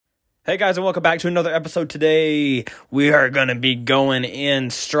Hey guys, and welcome back to another episode. Today we are gonna be going in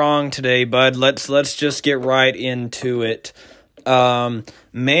strong today, bud. Let's just get right into it.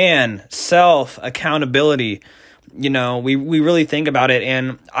 Self accountability. You know, we really think about it,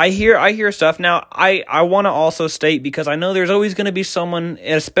 and I hear stuff. Now, I want to also state, because I know there's always going to be someone,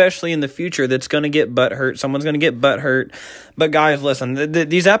 especially in the future, that's going to get butthurt. Someone's going to get butthurt. But guys, listen,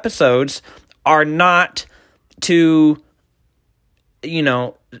 these episodes are not to, you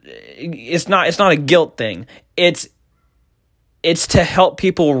know, it's not a guilt thing. It's to help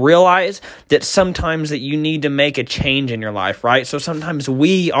people realize that sometimes that you need to make a change in your life, right? So sometimes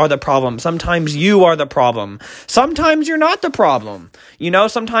we are the problem. Sometimes you are the problem. Sometimes you're not the problem. You know,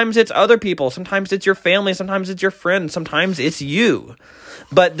 sometimes it's other people. Sometimes it's your family. Sometimes it's your friends. Sometimes it's you.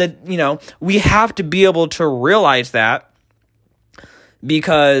 But we have to be able to realize that,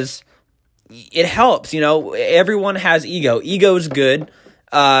 because it helps. You know, everyone has ego. Ego's good.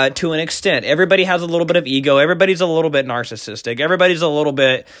 To an extent. Everybody has a little bit of ego. Everybody's a little bit narcissistic. Everybody's a little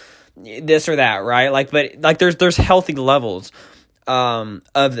bit this or that, right? But there's healthy levels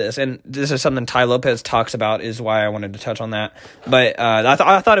of this, and this is something Ty Lopez talks about, is why I wanted to touch on that. But I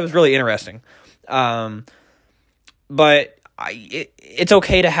thought it was really interesting. But it's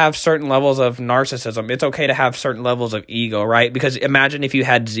okay to have certain levels of narcissism. It's okay to have certain levels of ego, right? Because imagine if you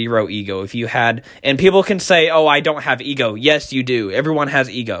had zero ego. And people can say, oh, I don't have ego. Yes, you do. Everyone has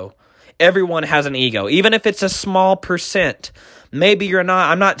ego. Everyone has an ego. Even if it's a small percent. Maybe you're not.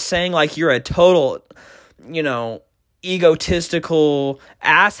 I'm not saying like you're a total, egotistical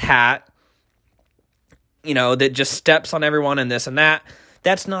asshat, that just steps on everyone and this and that.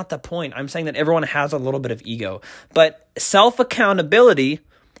 That's not the point. I'm saying that everyone has a little bit of ego. But self-accountability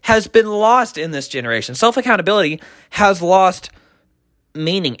has been lost in this generation. Self-accountability has lost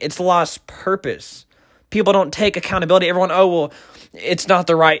meaning. It's lost purpose. People don't take accountability. Everyone, it's not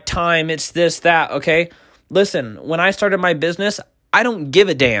the right time. It's this, that, okay? Listen, when I started my business, I don't give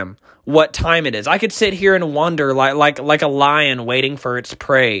a damn what time it is. I could sit here and wonder like a lion waiting for its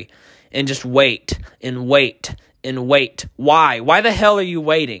prey, and just wait and wait and wait. Why? Why the hell are you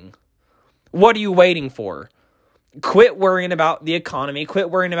waiting? What are you waiting for? Quit worrying about the economy.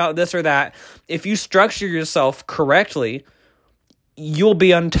 Quit worrying about this or that. If you structure yourself correctly, you'll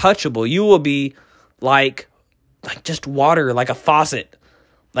be untouchable. You will be like just water, like a faucet.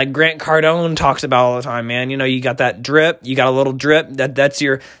 Like Grant Cardone talks about all the time, man. You got that drip. You got a little drip. That's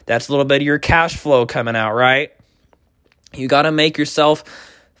a little bit of your cash flow coming out, right? You got to make yourself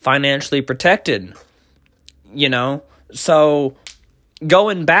financially protected. So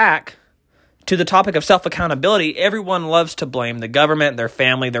going back to the topic of self-accountability, everyone loves to blame the government, their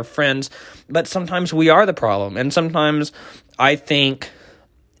family, their friends, but sometimes we are the problem. And sometimes I think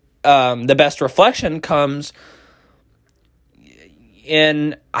the best reflection comes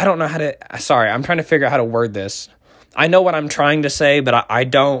in, I'm trying to figure out how to word this. I know what I'm trying to say, but I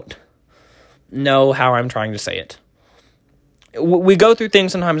don't know how I'm trying to say it. We go through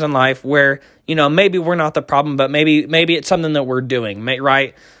things sometimes in life where, maybe we're not the problem, but maybe it's something that we're doing,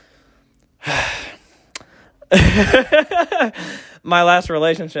 right? My last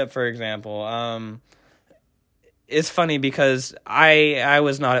relationship, for example, it's funny because I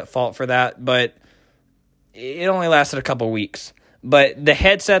was not at fault for that, but it only lasted a couple weeks. But the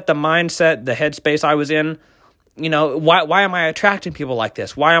headset, the mindset, the headspace I was in, why am I attracting people like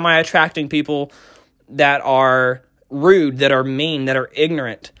this? Why am I attracting people that are rude, that are mean, that are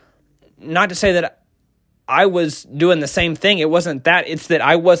ignorant? Not to say that I was doing the same thing. It wasn't that. It's that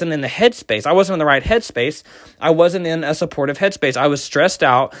I wasn't in the headspace. I wasn't in the right headspace. I wasn't in a supportive headspace. I was stressed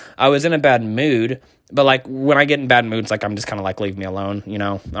out. I was in a bad mood. But when I get in bad moods, I'm just kind of leave me alone.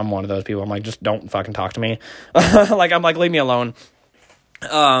 I'm one of those people. I'm just don't fucking talk to me. Leave me alone.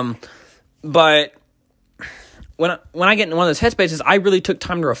 But when I get in one of those headspaces, I really took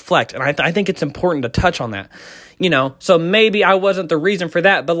time to reflect. And I think it's important to touch on that. So maybe I wasn't the reason for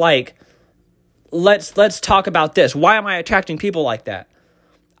that, but let's talk about this. Why am I attracting people like that?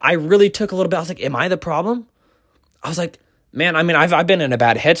 I really took a little bit. I was like, am I the problem? I was like, man, I've been in a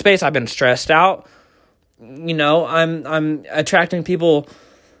bad headspace. I've been stressed out. I'm attracting people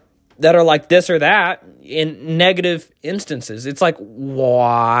that are like this or that in negative instances. It's like,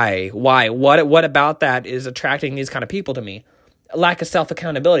 why? What about that is attracting these kind of people to me? Lack of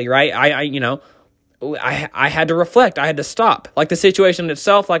self-accountability, right? I had to reflect. I had to stop. The situation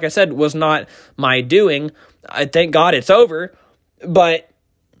itself, like I said, was not my doing. I thank God it's over. But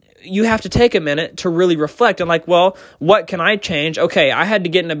you have to take a minute to really reflect and what can I change? Okay, I had to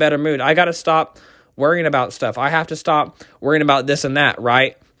get in a better mood. I got to stop worrying about stuff. I have to stop worrying about this and that,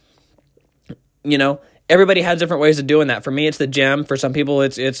 right? everybody has different ways of doing that. For me, it's the gym. For some people,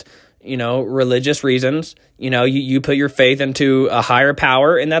 it's religious reasons. You put your faith into a higher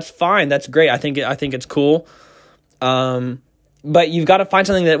power, and that's fine. That's great. I think it's cool. But you've got to find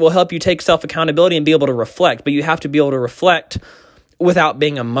something that will help you take self-accountability and be able to reflect. But you have to be able to reflect without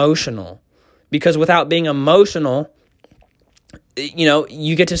being emotional. Because without being emotional,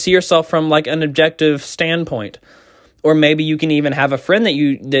 you get to see yourself from like an objective standpoint. Or maybe you can even have a friend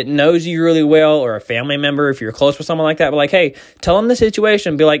that knows you really well, or a family member if you're close with someone like that. But like, hey, tell them the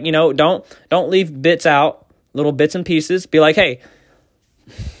situation. Be like, don't leave bits out, little bits and pieces. Be like, hey,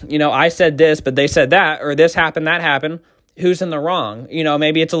 I said this, but they said that, or this happened, that happened. Who's in the wrong?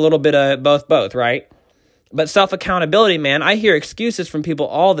 Maybe it's a little bit of both, right? But self-accountability, man, I hear excuses from people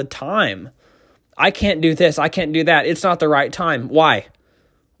all the time. I can't do this. I can't do that. It's not the right time. Why?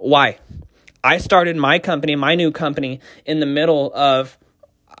 I started my company, my new company, in the middle of,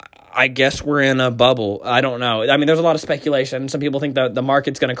 I guess we're in a bubble. I don't know. I mean, there's a lot of speculation. Some people think the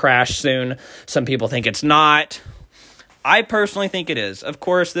market's going to crash soon. Some people think it's not. I personally think it is. Of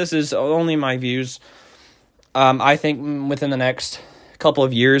course, this is only my views. I think within the next couple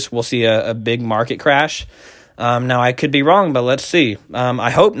of years, we'll see a big market crash. Now, I could be wrong, but let's see. I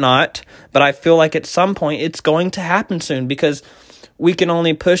hope not, but I feel like at some point it's going to happen soon because we can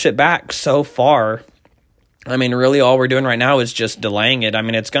only push it back so far. I mean, really all we're doing right now is just delaying it. I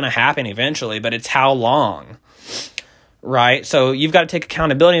mean, it's going to happen eventually, but it's how long, right? So you've got to take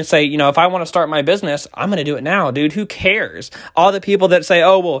accountability and say, if I want to start my business, I'm going to do it now, dude. Who cares? All the people that say,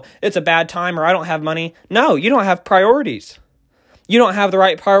 oh, well, it's a bad time or I don't have money. No, you don't have priorities. You don't have the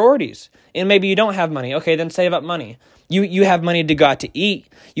right priorities. And maybe you don't have money. Okay, then save up money. You have money to go out to eat.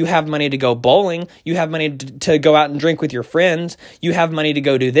 You have money to go bowling. You have money to go out and drink with your friends. You have money to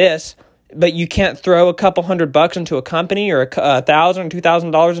go do this. But you can't throw a couple $100 into a company or $1,000,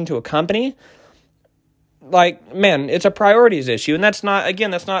 $2,000 into a company. Like, man, it's a priorities issue. And that's not a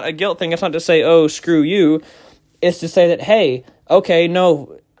guilt thing. It's not to say, oh, screw you. It's to say that, hey, okay,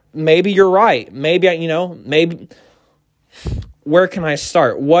 no, maybe you're right. Maybe, maybe... Where can I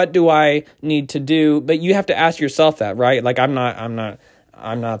start? What do I need to do? But you have to ask yourself that, right? Like I'm not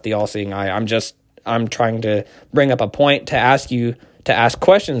the all-seeing eye. I'm trying to bring up a point to ask you to ask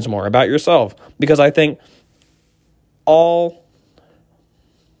questions more about yourself, because I think all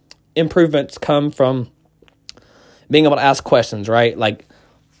improvements come from being able to ask questions, right? Like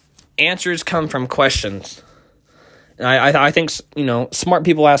answers come from questions. And I think, smart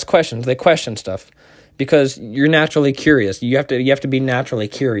people ask questions. They question stuff. Because you're naturally curious. You have to be naturally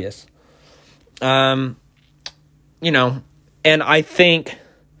curious. And I think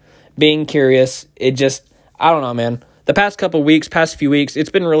being curious, I don't know, man. The past few weeks, it's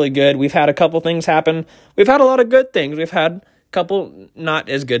been really good. We've had a couple things happen. We've had a lot of good things. We've had a couple not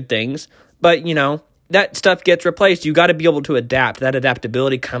as good things. But, that stuff gets replaced. You got to be able to adapt. That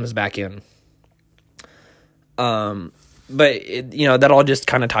adaptability comes back in. But, that all just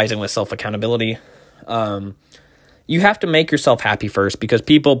kind of ties in with self-accountability. You have to make yourself happy first, because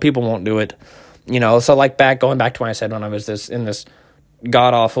people won't do it, so like going back to when I said when I was in this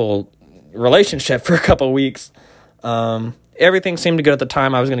god awful relationship for a couple of weeks, everything seemed good at the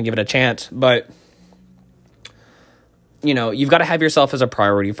time. I was going to give it a chance, but you've got to have yourself as a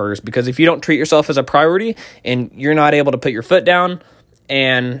priority first, because if you don't treat yourself as a priority and you're not able to put your foot down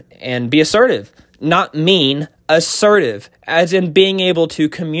and be assertive, not mean, assertive, as in being able to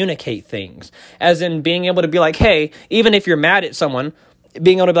communicate things, as in being able to be like, hey, even if you're mad at someone,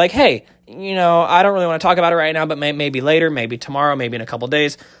 being able to be like, hey, I don't really want to talk about it right now, but maybe later, maybe tomorrow, maybe in a couple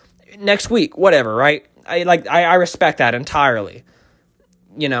days, next week, whatever, right? I respect that entirely.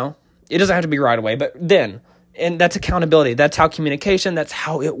 It doesn't have to be right away, but then, and that's accountability. That's how communication, that's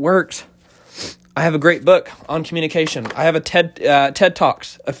how it works. I have a great book on communication. I have a TED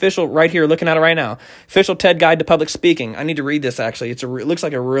Talks, official, right here, looking at it right now. Official TED Guide to Public Speaking. I need to read this, actually. It looks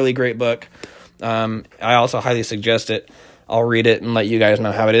like a really great book. I also highly suggest it. I'll read it and let you guys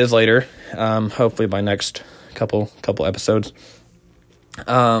know how it is later, hopefully by next couple episodes.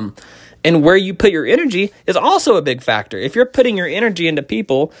 And where you put your energy is also a big factor. If you're putting your energy into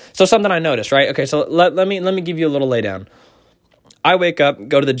people, so something I noticed, right? Okay, so let me give you a little laydown. I wake up,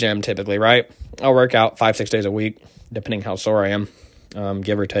 go to the gym typically, right? I'll work out 5-6 days a week, depending how sore I am,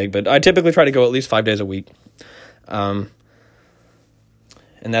 give or take. But I typically try to go at least 5 days a week. And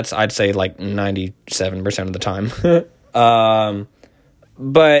that's, I'd say, like 97% of the time.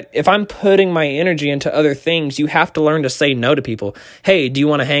 But if I'm putting my energy into other things, you have to learn to say no to people. Hey, do you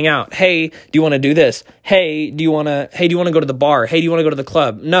want to hang out? Hey, do you want to do this? Hey, do you want to go to the bar? Hey, do you want to go to the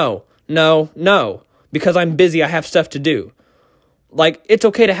club? No. Because I'm busy, I have stuff to do. Like, it's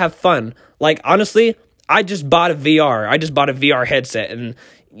okay to have fun. Like, honestly, I just bought a VR. I just bought a VR headset, and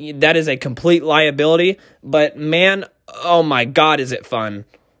that is a complete liability. But man, oh my God, is it fun.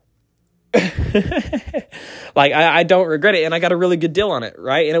 Like, I don't regret it, and I got a really good deal on it,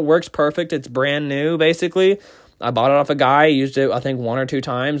 right? And it works perfect. It's brand new, basically. I bought it off a guy, used it, I think, 1 or 2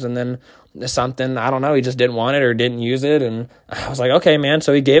 times, and then something, I don't know, he just didn't want it or didn't use it, and I was like, okay, man,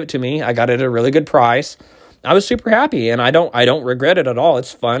 so he gave it to me. I got it at a really good price. I was super happy, and I don't regret it at all.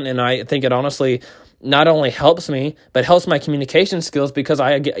 It's fun, and I think it honestly not only helps me, but helps my communication skills, because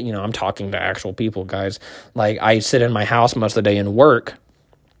I get, I'm talking to actual people, guys. Like, I sit in my house most of the day and work,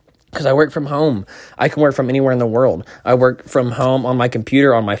 because I work from home. I can work from anywhere in the world. I work from home on my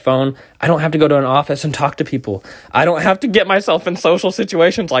computer, on my phone. I don't have to go to an office and talk to people. I don't have to get myself in social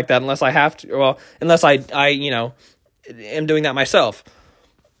situations like that unless I have to. Well, unless I am doing that myself.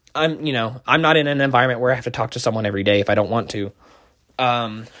 I'm not in an environment where I have to talk to someone every day if I don't want to.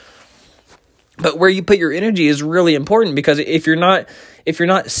 But where you put your energy is really important, because if you're not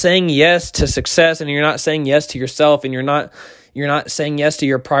saying yes to success, and you're not saying yes to yourself, and you're not saying yes to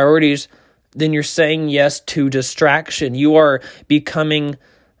your priorities, then you're saying yes to distraction. You are becoming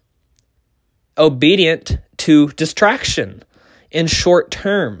obedient to distraction in short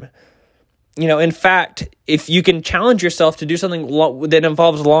term. In fact, if you can challenge yourself to do something that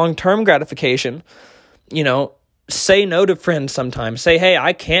involves long-term gratification, say no to friends sometimes. Say, hey,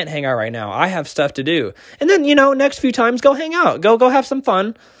 I can't hang out right now. I have stuff to do. And then, next few times, go hang out. Go have some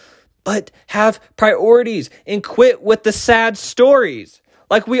fun. But have priorities and quit with the sad stories.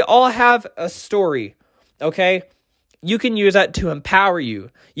 Like, we all have a story, okay? You can use that to empower you.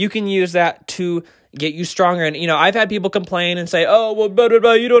 You can use that to get you stronger. And, I've had people complain and say, oh, well, blah, blah,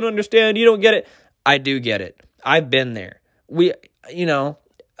 blah, you don't understand. You don't get it. I do get it. I've been there.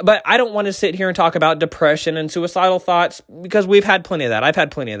 But I don't want to sit here and talk about depression and suicidal thoughts, because we've had plenty of that. I've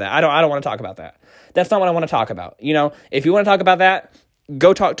had plenty of that. I don't want to talk about that. That's not what I want to talk about. If you want to talk about that,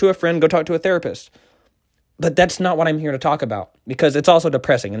 go talk to a friend, go talk to a therapist. But that's not what I'm here to talk about, because it's also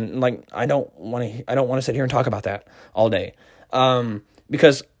depressing. And I don't want to sit here and talk about that all day.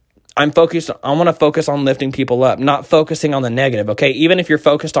 Because I want to focus on lifting people up, not focusing on the negative. Okay. Even if you're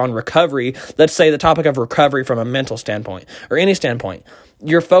focused on recovery, let's say the topic of recovery from a mental standpoint or any standpoint,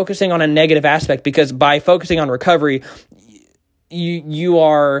 you're focusing on a negative aspect, because by focusing on recovery, you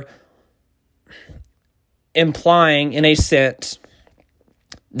are implying in a sense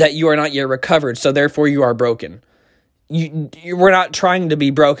that you are not yet recovered, so therefore you are broken. We're not trying to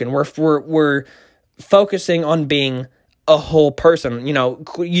be broken. We're focusing on being a whole person.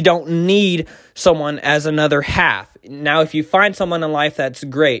 You don't need someone as another half. Now, if you find someone in life, that's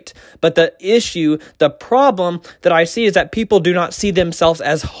great. But the problem that I see is that people do not see themselves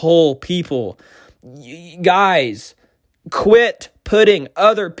as whole people. Guys, quit putting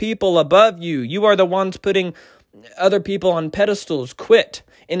other people above you. You are the ones putting other people on pedestals. Quit.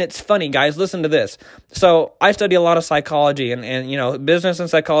 And it's funny, guys, listen to this. So I study a lot of psychology, and business and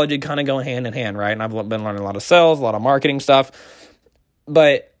psychology kind of go hand in hand, right? And I've been learning a lot of sales, a lot of marketing stuff.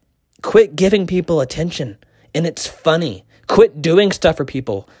 But quit giving people attention. And it's funny. Quit doing stuff for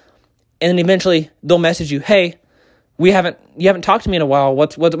people. And then eventually they'll message you, hey, you haven't talked to me in a while.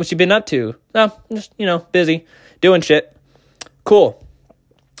 What you been up to? No, just, busy doing shit. Cool.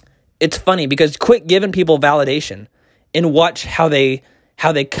 It's funny, because quit giving people validation and watch how they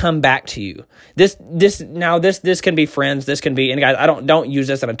come back to you. This can be friends. This can be, and guys, I don't use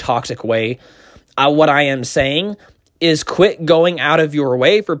this in a toxic way. What I am saying is quit going out of your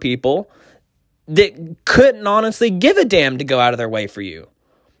way for people that couldn't honestly give a damn to go out of their way for you,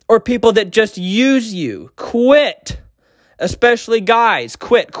 or people that just use you. Quit. Especially guys,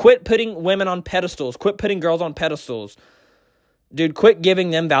 quit putting women on pedestals. Quit putting girls on pedestals. Dude, quit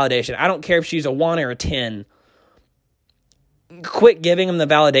giving them validation. I don't care if she's a 1 or a 10. Quit giving them the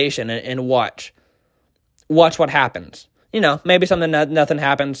validation and watch what happens. Maybe nothing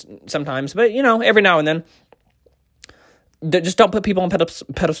happens sometimes, but every now and then. Just don't put people on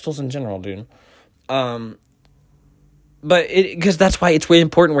pedestals in general, dude. But because that's why it's really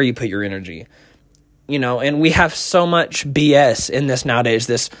important where you put your energy. And we have so much BS in this nowadays,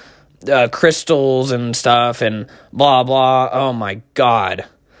 this crystals and stuff and blah, blah. Oh my God.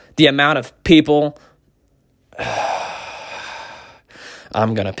 The amount of people,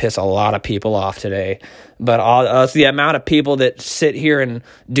 I'm going to piss a lot of people off today, but it's the amount of people that sit here and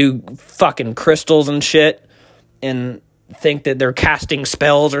do fucking crystals and shit and think that they're casting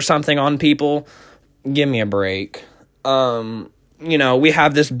spells or something on people. Give me a break. We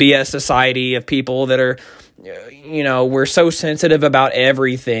have this BS society of people that are, we're so sensitive about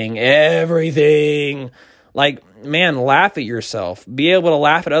everything. Like, man, laugh at yourself. Be able to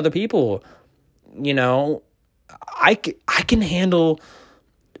laugh at other people. I can handle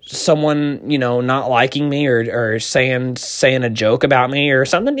someone, not liking me or saying a joke about me or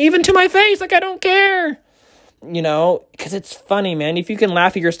something, even to my face. Like, I don't care, because it's funny, man. If you can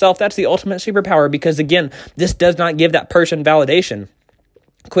laugh at yourself, that's the ultimate superpower, because again, this does not give that person validation.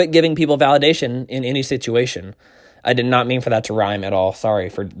 Quit giving people validation in any situation. I did not mean for that to rhyme at all. Sorry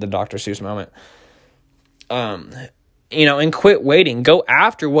for the Dr. Seuss moment. And quit waiting. Go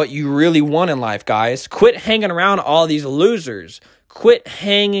after what you really want in life, guys. Quit hanging around all these losers. Quit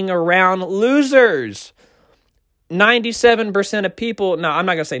hanging around losers. 97% of people, no, I'm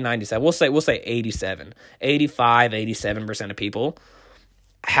not going to say 97. We'll say 87. 85, 87% of people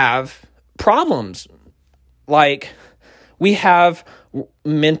have problems. Like, we have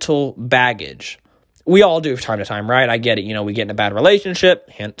mental baggage. We all do from time to time, right? I get it. We get in a bad relationship,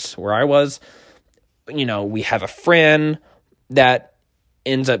 hence where I was. We have a friend that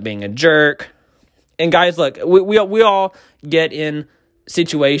ends up being a jerk. And guys, look, we all get in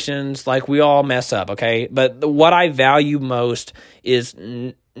situations, like, we all mess up, okay? But what I value most is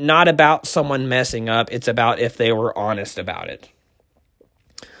not about someone messing up. It's about if they were honest about it.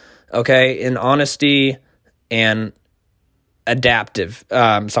 Okay? In honesty and adaptation.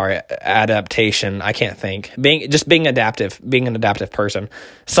 I can't think. Being adaptive, being an adaptive person.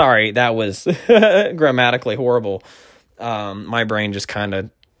 Sorry, that was grammatically horrible. My brain just kind of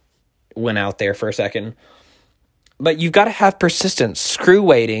went out there for a second. But you've got to have persistence. Screw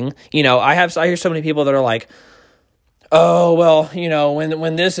waiting. I hear so many people that are like, oh, well,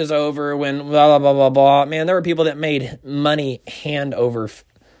 when this is over, when blah, blah, blah, blah, blah. Man, there were people that made money hand over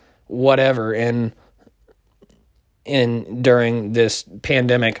whatever during this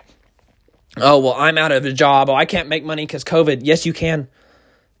pandemic. Oh, well, I'm out of a job. Oh, I can't make money because COVID. Yes, you can.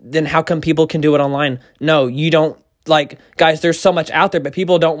 Then how come people can do it online? No, you don't. Like, guys, there's so much out there, but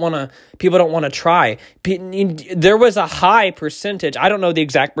people don't want to try. There was a high percentage. I don't know the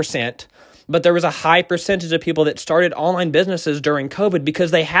exact percent, but there was a high percentage of people that started online businesses during COVID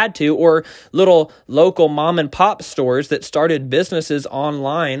because they had to, or little local mom and pop stores that started businesses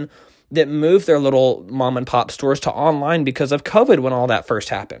online that moved their little mom and pop stores to online because of COVID when all that first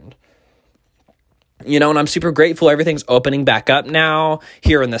happened. And I'm super grateful everything's opening back up now,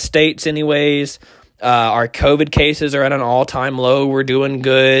 here in the States anyways. Our COVID cases are at an all-time low. We're doing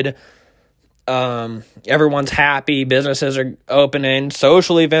good. Everyone's happy. Businesses are opening.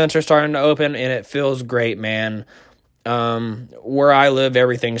 Social events are starting to open, and it feels great, man. Where I live,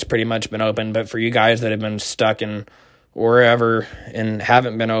 everything's pretty much been open. But for you guys that have been stuck in wherever and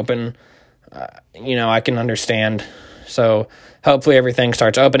haven't been open, I can understand. So hopefully everything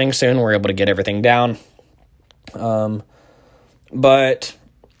starts opening soon. We're able to get everything down. But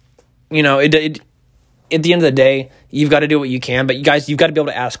at the end of the day, you've got to do what you can, but you guys, you've got to be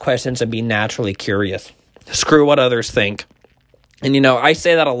able to ask questions and be naturally curious. Screw what others think. And, I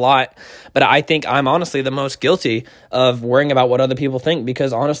say that a lot, but I think I'm honestly the most guilty of worrying about what other people think,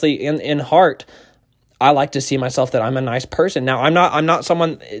 because honestly, in heart, I like to see myself that I'm a nice person. Now, I'm not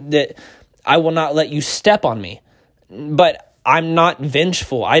someone that I will not let you step on me, but I'm not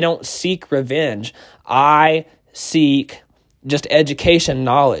vengeful. I don't seek revenge. I seek just education,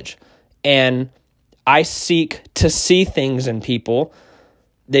 knowledge, and I seek to see things in people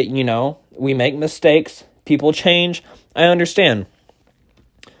that, we make mistakes, people change. I understand.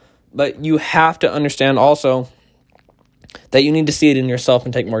 But you have to understand also that you need to see it in yourself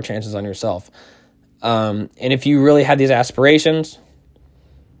and take more chances on yourself. And if you really have these aspirations,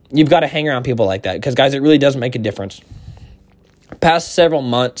 you've got to hang around people like that, because, guys, it really does make a difference. Past several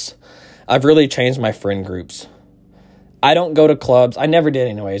months, I've really changed my friend groups. I don't go to clubs. I never did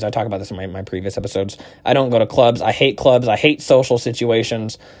anyways. I talk about this in my previous episodes. I don't go to clubs. I hate clubs. I hate social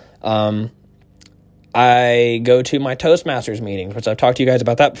situations. I go to my Toastmasters meetings, which I've talked to you guys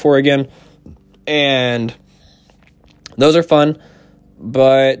about that before again. And those are fun.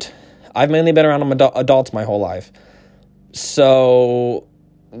 But I've mainly been around adults my whole life. So,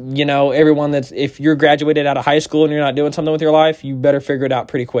 everyone if you're graduated out of high school and you're not doing something with your life, you better figure it out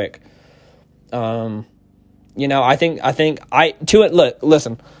pretty quick.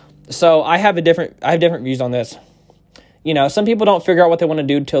 Listen, so I have different views on this. Some people don't figure out what they want to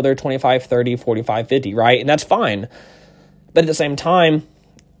do till they're 25, 30, 45, 50, right? And that's fine. But at the same time,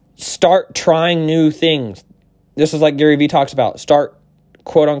 start trying new things. This is like Gary Vee talks about. Start,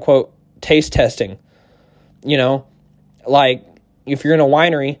 quote unquote, taste testing. Like if you're in a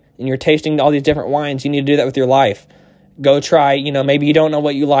winery and you're tasting all these different wines, you need to do that with your life. Go try, maybe you don't know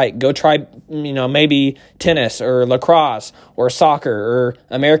what you like. Go try, maybe tennis or lacrosse or soccer or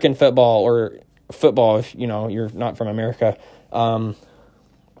American football if, you're not from America.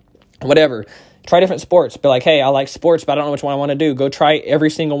 Whatever. Try different sports. Be like, hey, I like sports, but I don't know which one I want to do. Go try every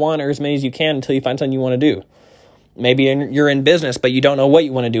single one or as many as you can until you find something you want to do. Maybe you're in business, but you don't know what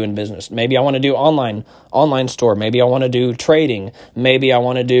you want to do in business. Maybe I want to do online store. Maybe I want to do trading. Maybe I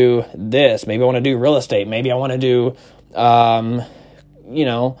want to do this. Maybe I want to do real estate. Maybe I want to do, God,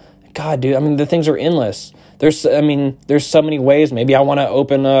 dude, I mean, the things are endless. There's so many ways. Maybe I want to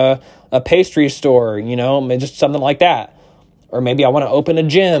open a pastry store, just something like that. Or maybe I want to open a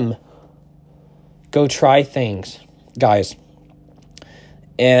gym. Go try things, guys.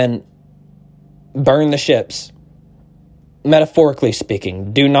 And burn the ships. Metaphorically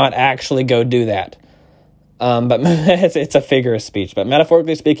speaking, do not actually go do that. But it's a figure of speech. But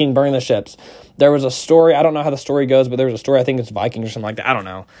metaphorically speaking, burn the ships. There was a story, I don't know how the story goes, but there was a story, I think it's Vikings or something like that. I don't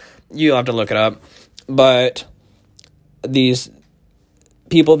know. You'll have to look it up. But these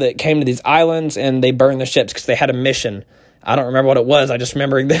people that came to these islands and they burned the ships because they had a mission. I don't remember what it was. I just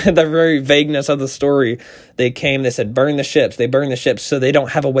remember the very vagueness of the story. They came, they said, burn the ships. They burn the ships so they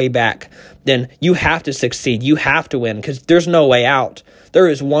don't have a way back. Then you have to succeed. You have to win because there's no way out. There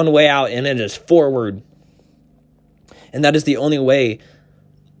is one way out, and it is forward. And that is the only way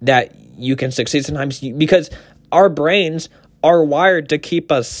that you can succeed sometimes, because our brains are wired to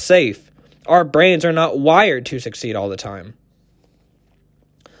keep us safe. Our brains are not wired to succeed all the time.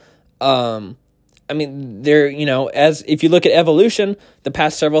 As if you look at evolution, the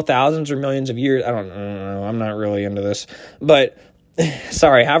past several thousands or millions of years, I don't know, I'm not really into this, but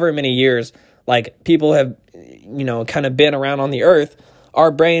however many years, like people have, kind of been around on the earth,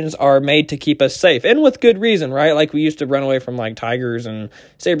 our brains are made to keep us safe, and with good reason, right? Like we used to run away from like tigers and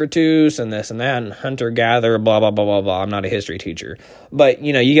saber-tooths and this and that and hunter-gatherer, blah, blah, blah, blah, blah. I'm not a history teacher, but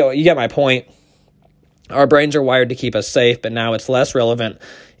you get my point. Our brains are wired to keep us safe, but now it's less relevant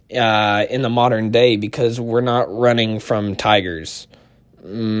in the modern day because we're not running from tigers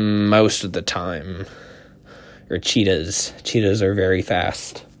most of the time, or cheetahs. Cheetahs are very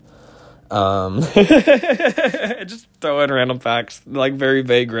fast. Just throw in random facts, like very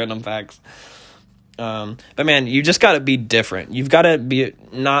vague random facts. But man, you just got to be different. You've got to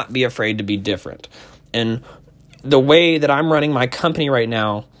not be afraid to be different. And the way that I'm running my company right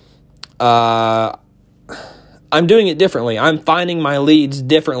now, I'm doing it differently. I'm finding my leads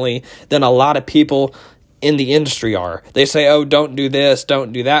differently than a lot of people in the industry are. They say, oh, don't do this,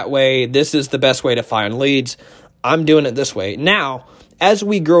 don't do that way. This is the best way to find leads. I'm doing it this way. Now, as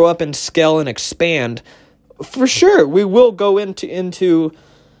we grow up and scale and expand, for sure, we will go into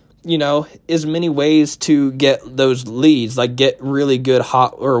as many ways to get those leads, like get really good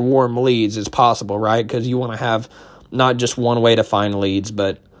hot or warm leads as possible, right? Because you want to have not just one way to find leads,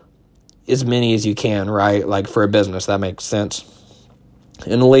 but as many as you can, right? Like for a business, that makes sense.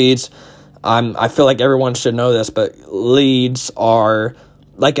 And leads, I feel like everyone should know this, but leads are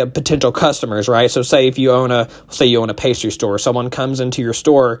like a potential customers, right? So say you own a pastry store, someone comes into your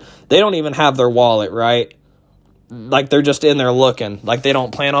store, they don't even have their wallet, right? Like they're just in there looking, like they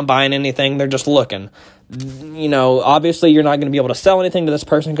don't plan on buying anything, they're just looking. Obviously you're not going to be able to sell anything to this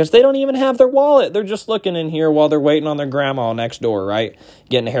person because they don't even have their wallet. They're just looking in here while they're waiting on their grandma next door, right?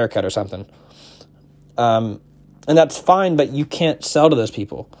 Getting a haircut or something. And that's fine, but you can't sell to those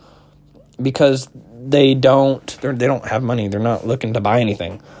people because they don't have money. They're not looking to buy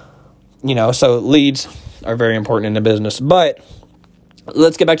anything. So leads are very important in the business. But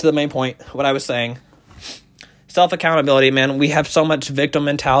let's get back to the main point, what I was saying. Self-accountability, man. We have so much victim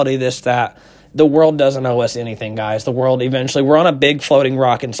mentality, this, that. The world doesn't owe us anything, guys. The world eventually, we're on a big floating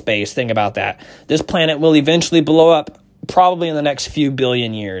rock in space. Think about that. This planet will eventually blow up probably in the next few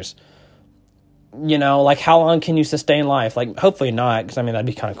billion years. Like how long can you sustain life? Like hopefully not, because that'd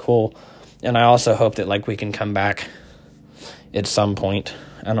be kind of cool. And I also hope that like we can come back at some point.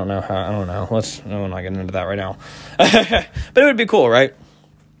 I don't know how. I don't know. I'm not getting into that right now. But it would be cool, right?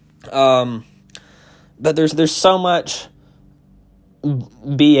 But there's so much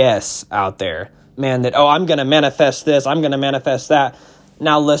BS out there, man, that, I'm going to manifest this, I'm going to manifest that.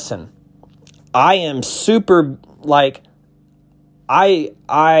 Now listen, I am super,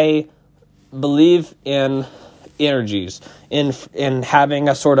 I believe in energies, in having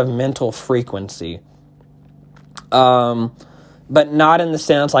a sort of mental frequency. But not in the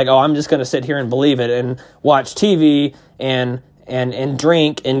sense like, I'm just going to sit here and believe it and watch TV and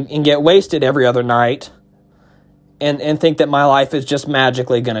drink and get wasted every other night and think that my life is just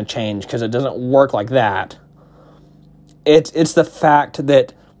magically going to change, because it doesn't work like that. It's the fact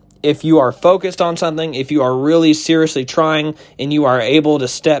that if you are focused on something, if you are really seriously trying and you are able to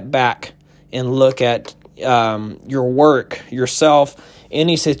step back and look at your work, yourself,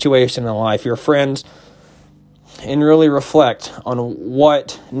 any situation in life, your friends, and really reflect on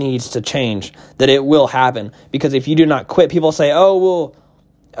what needs to change, that it will happen. Because if you do not quit, people say, oh,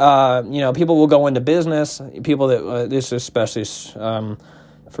 well, people will go into business. People that, this is especially sorry,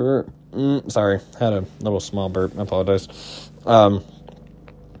 had a little small burp. I apologize.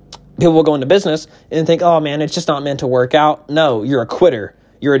 People will go into business and think, oh man, it's just not meant to work out. No, you're a quitter.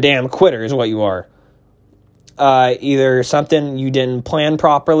 You're a damn quitter is what you are. Either something you didn't plan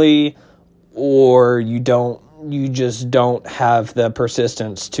properly, or you just don't have the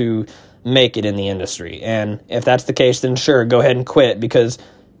persistence to make it in the industry. And if that's the case, then sure, go ahead and quit, because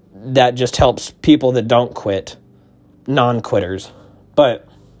that just helps people that don't quit, non-quitters. But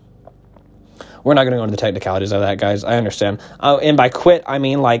we're not going to go into the technicalities of that, guys. I understand. And by quit, I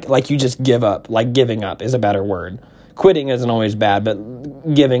mean like you just give up. Like giving up is a better word. Quitting isn't always bad,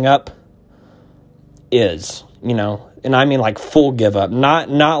 but giving up is, and I mean like full give up. Not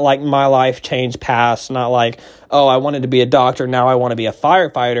like my life changed past, not like, oh, I wanted to be a doctor, now I want to be a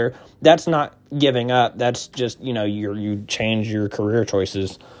firefighter. That's not giving up. That's just, you change your career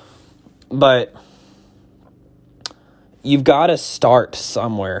choices. But you've got to start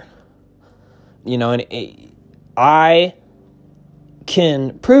somewhere. And I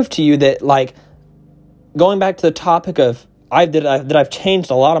can prove to you that, like, going back to the topic of I've changed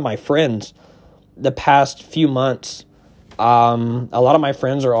a lot of my friends the past few months. A lot of my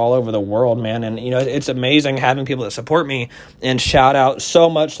friends are all over the world, man, and it's amazing having people that support me. And shout out, so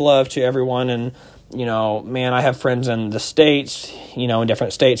much love to everyone. And man, I have friends in the States, in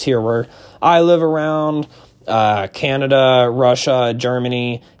different states here where I live around, Canada, Russia,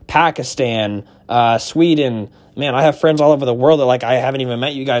 Germany, Pakistan, Sweden. Man, I have friends all over the world that, like, I haven't even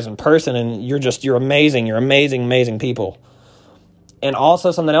met you guys in person, and you're amazing. You're amazing people. And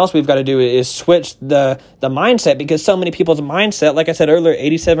also something else we've got to do is switch the mindset, because so many people's mindset, like I said earlier,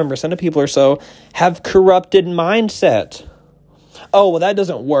 87% of people or so have corrupted mindset. Oh, well, that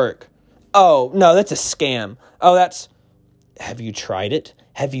doesn't work. Oh, no, that's a scam. Oh, have you tried it?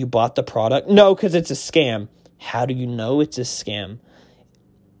 Have you bought the product? No, because it's a scam. How do you know it's a scam?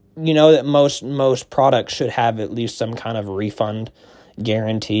 You know that most products should have at least some kind of refund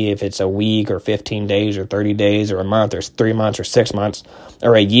guarantee, if it's a week or 15 days or 30 days or a month or 3 months or 6 months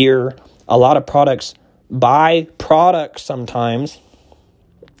or a year. A lot of products, buy products sometimes,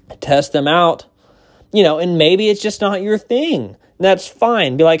 test them out, and maybe it's just not your thing. That's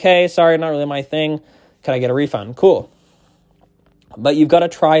fine. Be like, hey, sorry, not really my thing. Can I get a refund? Cool. But you've got to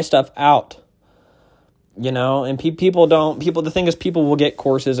try stuff out. And the thing is, people will get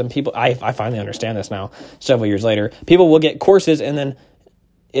courses, and I finally understand this now, several years later. People will get courses, and then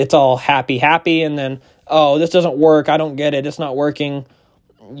it's all happy, and then, oh, this doesn't work, I don't get it, it's not working.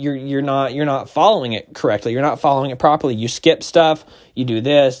 You're not following it correctly, you're not following it properly. You skip stuff, you do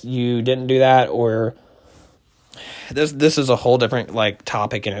this, you didn't do that, or this is a whole different, like,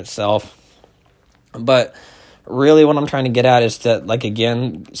 topic in itself. But really what I'm trying to get at is that, like,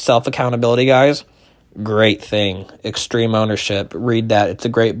 again, self-accountability, guys. Great thing. Extreme Ownership. Read that. It's a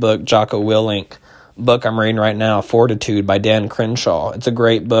great book. Jocko Willink. Book I'm reading right now, Fortitude by Dan Crenshaw. It's a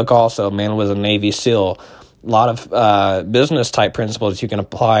great book also. Man was a Navy SEAL. A lot of business type principles you can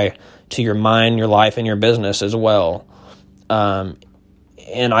apply to your mind, your life, and your business as well.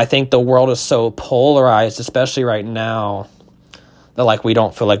 And I think the world is so polarized, especially right now, that, like, we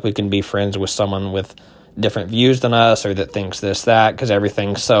don't feel like we can be friends with someone with different views than us, or that thinks this, that, because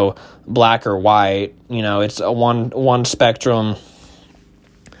everything's so black or white. It's a one spectrum.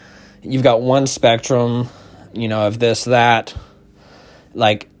 You've got one spectrum, of this, that,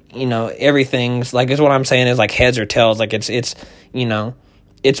 like, everything's like, is what I'm saying is like heads or tails. Like it's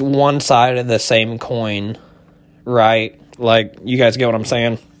one side of the same coin, right? Like, you guys get what I'm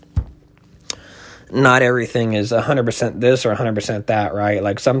saying? Not everything is 100% this or 100% that, right?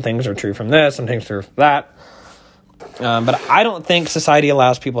 Like, some things are true from this, some things are true from that. But I don't think society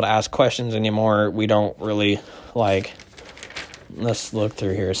allows people to ask questions anymore. We don't really, like, let's look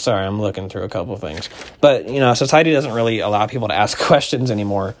through here. Sorry, I'm looking through a couple of things. But, society doesn't really allow people to ask questions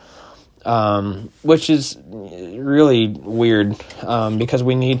anymore, which is really weird, because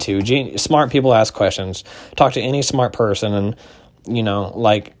we need to. Smart people ask questions. Talk to any smart person, and,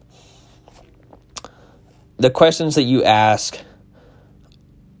 like, the questions that you ask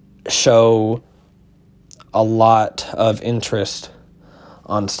show a lot of interest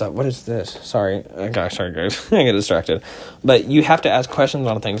on stuff. What is this? Sorry guys. I get distracted. But you have to ask questions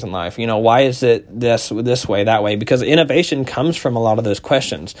on things in life. Why is it this way, that way? Because innovation comes from a lot of those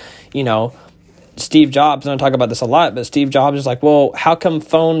questions. Steve Jobs, and I talk about this a lot, but Steve Jobs is like, well, how come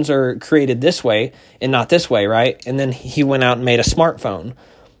phones are created this way and not this way, right? And then he went out and made a smartphone.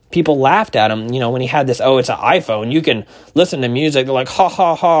 people laughed at him, when he had this, it's an iPhone, you can listen to music. They're like, ha,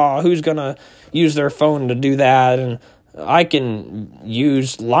 ha, ha, who's going to use their phone to do that? And I can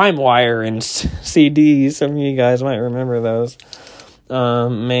use LimeWire and CDs. Some of you guys might remember those.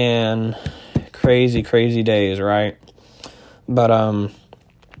 Man, crazy, crazy days, right? But,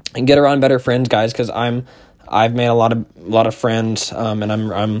 and get around better friends, guys, because I've made a lot of friends, and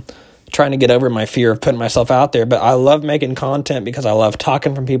I'm trying to get over my fear of putting myself out there, but I love making content because I love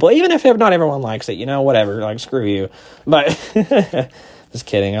talking from people, even if not everyone likes it, whatever, like, screw you. But, just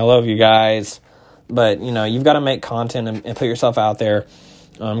kidding, I love you guys, but, you've got to make content and put yourself out there,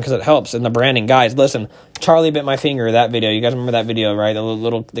 because it helps. And the branding, guys, listen, Charlie bit my finger, that video, you guys remember that video, right?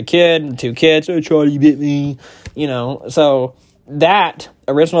 The kid, 2 kids, oh, Charlie bit me, so that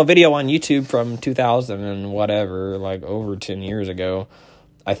original video on YouTube from 2000 and whatever, like over 10 years ago,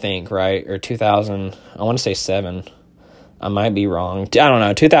 I think, right? Or 2000, I want to say 7. I might be wrong. I don't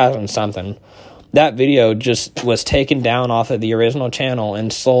know, 2000 something. That video just was taken down off of the original channel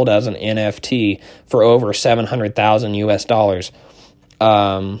and sold as an NFT for over $700,000 US.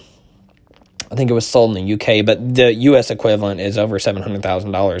 I think it was sold in the UK, but the US equivalent is over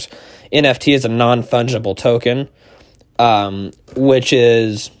 $700,000. NFT is a non-fungible token, which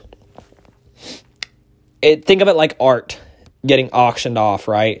is, think of it like art getting auctioned off,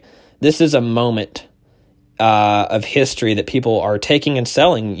 right? This is a moment of history that people are taking and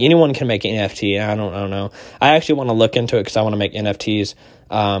selling. Anyone can make an NFT. I don't know. I actually want to look into it because I want to make NFTs.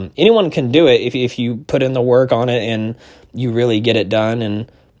 Anyone can do it if you put in the work on it and you really get it done.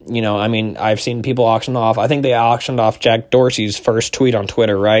 And, I've seen people auction off. I think they auctioned off Jack Dorsey's first tweet on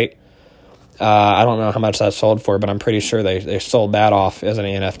Twitter, right? I don't know how much that sold for, but I'm pretty sure they sold that off as an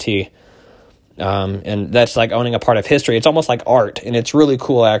NFT. And that's like owning a part of history. It's almost like art, and it's really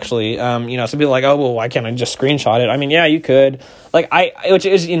cool, actually. Some people are like, oh, well, why can't I just screenshot it? Yeah, you could. Which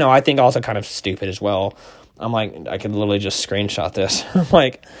is, I think also kind of stupid as well. I'm like, I could literally just screenshot this.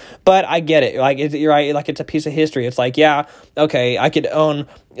 But I get it. You're right. Like, it's a piece of history. It's like, yeah, okay, I could own,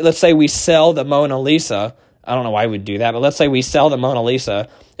 let's say we sell the Mona Lisa. I don't know why we'd do that, but let's say we sell the Mona Lisa,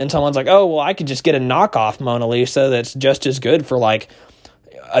 and someone's like, oh, well, I could just get a knockoff Mona Lisa that's just as good for like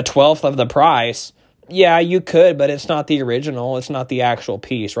a 1/12 of the price. Yeah, you could, but it's not the original. It's not the actual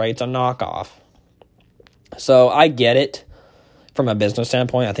piece, right? It's a knockoff. So I get it from a business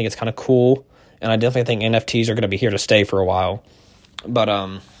standpoint. I think it's kind of cool, and I definitely think NFTs are going to be here to stay for a while. But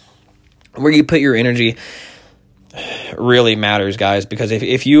where you put your energy really matters, guys, because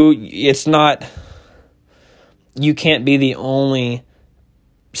if you can't be the only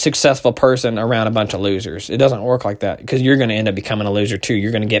successful person around a bunch of losers. It doesn't work like that, because you're going to end up becoming a loser too.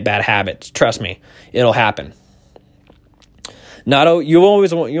 You're going to get bad habits. Trust me, it'll happen. You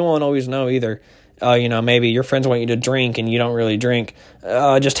won't always know either. Maybe your friends want you to drink and you don't really drink.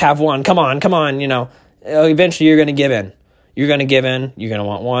 Just have one. Come on. Eventually you're going to give in. You're going to give in. You're going to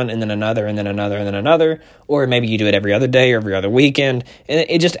want one, and then another, and then another, and then another. Or maybe you do it every other day or every other weekend, and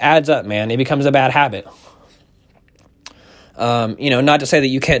it just adds up, man. It becomes a bad habit. Not to say that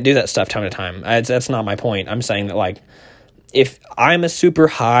you can't do that stuff time to time. That's not my point. I'm saying that, like, if I'm a super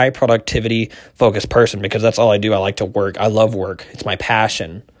high productivity focused person, because that's all I do. I like to work. I love work. It's my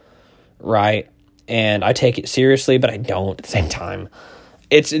passion, right? And I take it seriously, but I don't at the same time.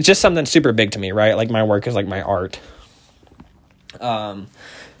 It's just something super big to me, right? Like, my work is like my art.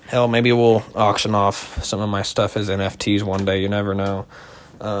 Hell, maybe we'll auction off some of my stuff as NFTs one day. You never know.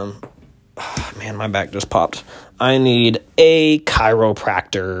 Man, my back just popped. I need a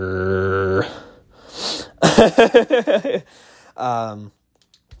chiropractor.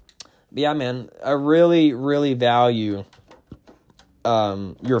 Yeah, man, I really, really value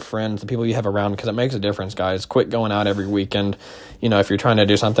your friends, the people you have around, because it makes a difference, guys. Quit going out every weekend, if you're trying to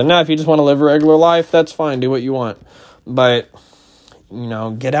do something. Now, if you just want to live a regular life, that's fine. Do what you want. But,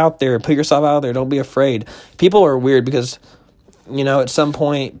 get out there. Put yourself out there. Don't be afraid. People are weird because, at some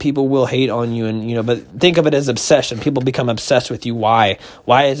point, people will hate on you, and, but think of it as obsession. People become obsessed with you. Why?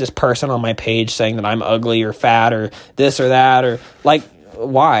 Why is this person on my page saying that I'm ugly or fat or this or that? Or, like,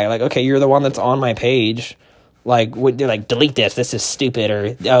 why? Like, okay, you're the one that's on my page. Like, they're like, delete this. This is stupid.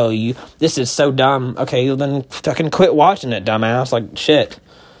 Or, this is so dumb. Okay, then fucking quit watching it, dumbass. Like, shit.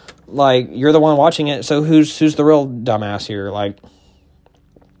 Like, you're the one watching it, so who's the real dumbass here? Like,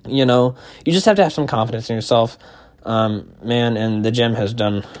 you just have to have some confidence in yourself. Man, and the gym has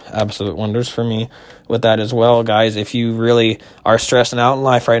done absolute wonders for me with that as well, guys. If you really are stressing out in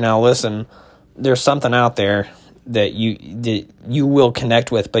life right now, listen, there's something out there that you will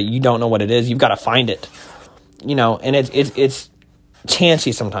connect with, but you don't know what it is. You've got to find it, and it's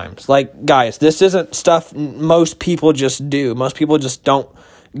chancy sometimes. Like, guys, this isn't stuff most people just do. Most people just don't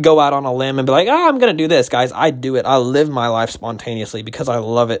go out on a limb and be like, I'm going to do this, guys. I do it. I live my life spontaneously because I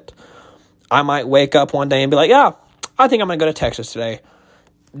love it. I might wake up one day and be like, yeah, I think I'm going to go to Texas today.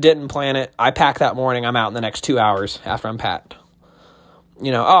 Didn't plan it. I pack that morning. I'm out in the next 2 hours after I'm packed.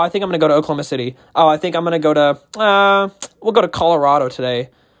 I think I'm going to go to Oklahoma City. Oh, I think I'm going to go to, we'll go to Colorado today.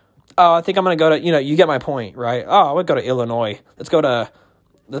 Oh, I think I'm going to go to, you get my point, right? Oh, I would go to Illinois. Let's go to,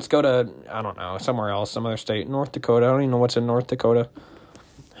 I don't know, somewhere else, some other state, North Dakota. I don't even know what's in North Dakota.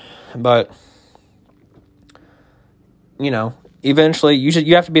 But, eventually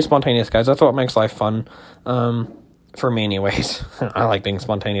you have to be spontaneous, guys. That's what makes life fun. For me anyways. I like being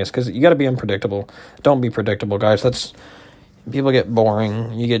spontaneous because you got to be unpredictable. Don't be predictable, guys. People get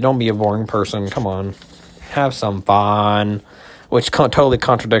boring. Don't be a boring person. Come on. Have some fun. Which totally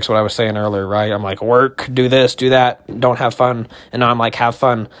contradicts what I was saying earlier, right? I'm like, work, do this, do that, don't have fun. And now I'm like, have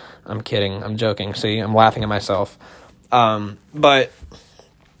fun. I'm kidding. I'm joking. See, I'm laughing at myself. But,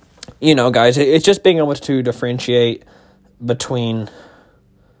 guys, it's just being able to differentiate between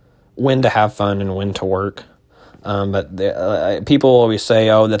when to have fun and when to work. But people always say,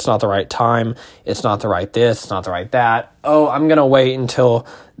 oh, that's not the right time. It's not the right this. It's not the right that. Oh, I'm going to wait until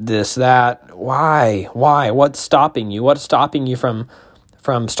this, that. Why? What's stopping you? What's stopping you from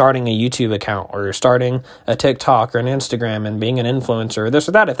starting a YouTube account or starting a TikTok or an Instagram and being an influencer or this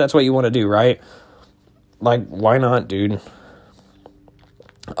or that, if that's what you want to do, right? Like, why not, dude?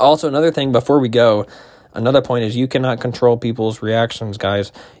 Also, another thing before we go, another point is you cannot control people's reactions,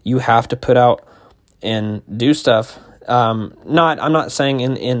 guys. You have to put out and do stuff. I'm not saying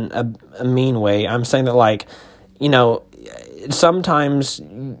in a mean way. I'm saying that, sometimes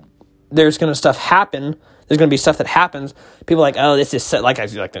there's going to stuff happen. There's going to be stuff that happens. People are like, oh, this is so, like, I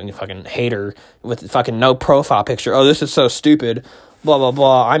feel like the fucking hater with fucking no profile picture. Oh, this is so stupid. Blah, blah,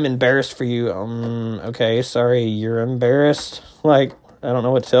 blah. I'm embarrassed for you. Okay, sorry, you're embarrassed. Like, I don't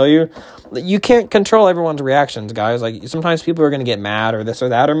know what to tell you. You can't control everyone's reactions, guys. Like, sometimes people are going to get mad or this or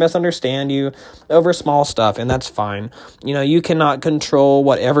that or misunderstand you over small stuff, and that's fine. You cannot control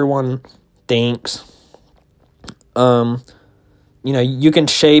what everyone thinks. You can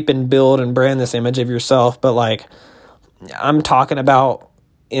shape and build and brand this image of yourself, but, like, I'm talking about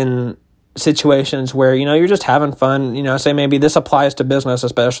in situations where, you're just having fun. Say maybe this applies to business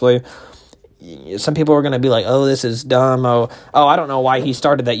especially. Some people are going to be like, oh, this is dumb. Oh, I don't know why he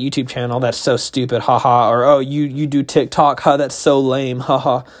started that YouTube channel. That's so stupid. Haha. Or, oh, you do TikTok. Huh, that's so lame.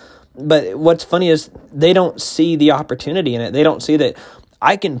 Haha. But what's funny is they don't see the opportunity in it. They don't see that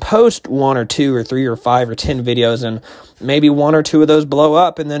I can post 1 or 2 or 3 or 5 or 10 videos and maybe 1 or 2 of those blow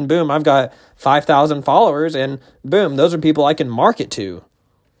up. And then boom, I've got 5,000 followers and boom, those are people I can market to.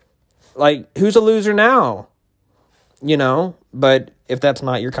 Like, who's a loser now? But if that's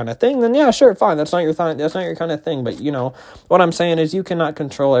not your kind of thing, then yeah, sure, fine. That's not your kind of thing. But what I'm saying is you cannot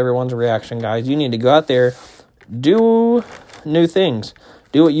control everyone's reaction, guys. You need to go out there, do new things,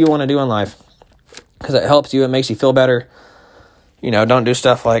 do what you want to do in life, because it helps you. It makes you feel better. Don't do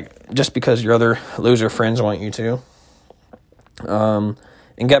stuff like just because your other loser friends want you to. And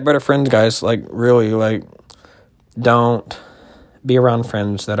get better friends, guys. Like, really, like, don't be around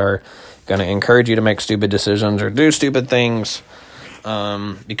friends that are going to encourage you to make stupid decisions or do stupid things,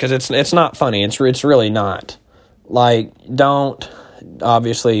 because it's not funny. It's really not. Like, don't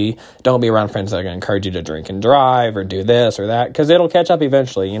be around friends that are going to encourage you to drink and drive or do this or that, because it'll catch up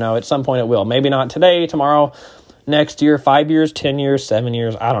eventually. At some point it will. Maybe not today, tomorrow, next year, 5 years, 10 years, 7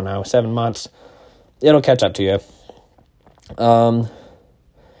 years, I don't know, 7 months. It'll catch up to you.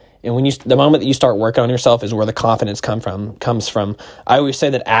 And the moment that you start working on yourself is where the confidence comes from. I always say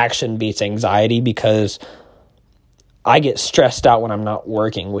that action beats anxiety, because I get stressed out when I'm not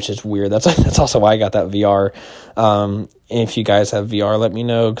working, which is weird. That's also why I got that VR. If you guys have VR, let me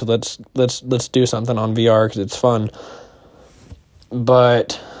know, because let's do something on VR, because it's fun.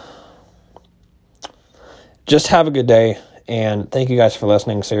 But just have a good day, and thank you guys for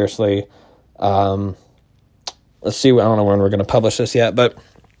listening. Seriously, let's see. I don't know when we're going to publish this yet, but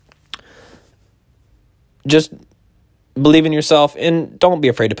just believe in yourself and don't be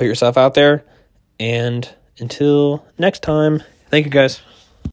afraid to put yourself out there. And until next time, thank you guys.